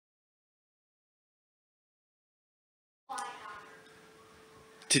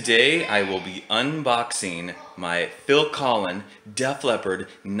Today I will be unboxing my Phil Collen Def Leppard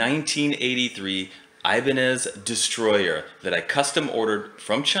 1983 Ibanez Destroyer that I custom ordered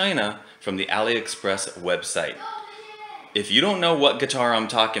from China from the Aliexpress website. If you don't know what guitar I'm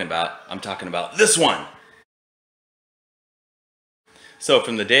talking about this one. So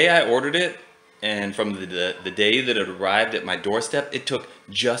from the day I ordered it and from the day that it arrived at my doorstep, it took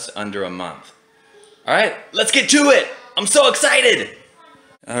just under a month. All right, let's get to it. I'm so excited.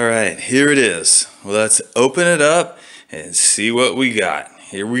 All right, here it is. Let's open it up and see what we got.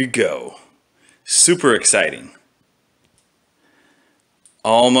 Here we go. Super exciting.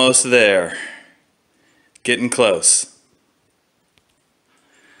 Almost there. Getting close.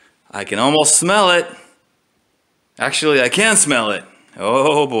 I can almost smell it. Actually, I can smell it.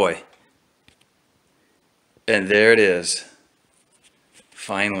 Oh boy. And there it is.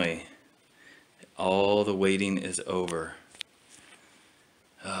 Finally. All the waiting is over.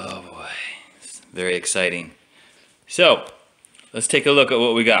 Oh boy, it's very exciting. So, let's take a look at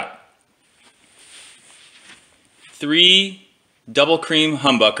what we got. 3 double cream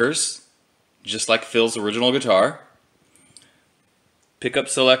humbuckers, just like Phil's original guitar. Pickup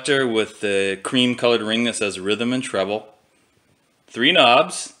selector with the cream colored ring that says rhythm and treble. 3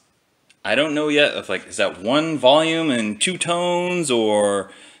 knobs. I don't know yet if is that 1 volume and 2 tones or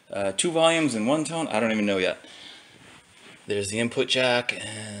 2 volumes and 1 tone. I don't even know yet. There's the input jack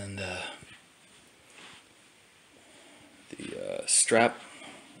and the strap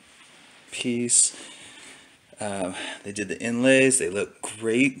piece. They did the inlays. They look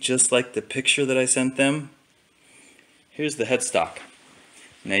great, just like the picture that I sent them. Here's the headstock.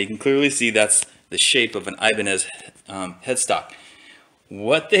 Now you can clearly see that's the shape of an Ibanez headstock.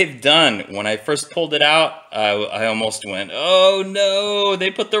 What they've done, when I first pulled it out, I almost went, oh no,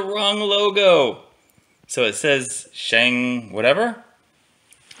 they put the wrong logo. So it says Shang whatever,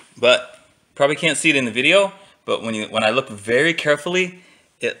 but probably can't see it in the video, but when I look very carefully,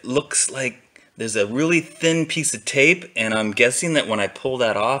 it looks like there's a really thin piece of tape, and I'm guessing that when I pull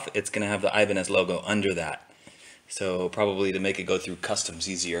that off, it's going to have the Ibanez logo under that. So probably to make it go through customs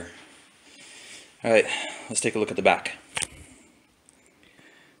easier. All right, let's take a look at the back.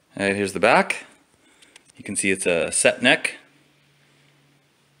 All right, here's the back. You can see it's a set neck.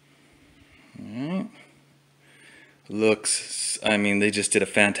 All right. Looks, I mean, they just did a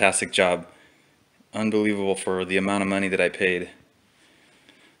fantastic job. Unbelievable for the amount of money that I paid.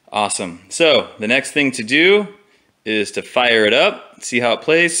 Awesome. So the next thing to do is to fire it up, see how it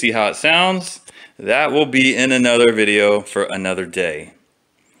plays, see how it sounds. That will be in another video for another day.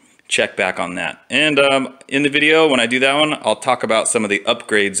 Check back on that. And in the video, when I do that one, I'll talk about some of the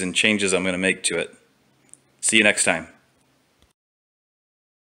upgrades and changes I'm going to make to it. See you next time.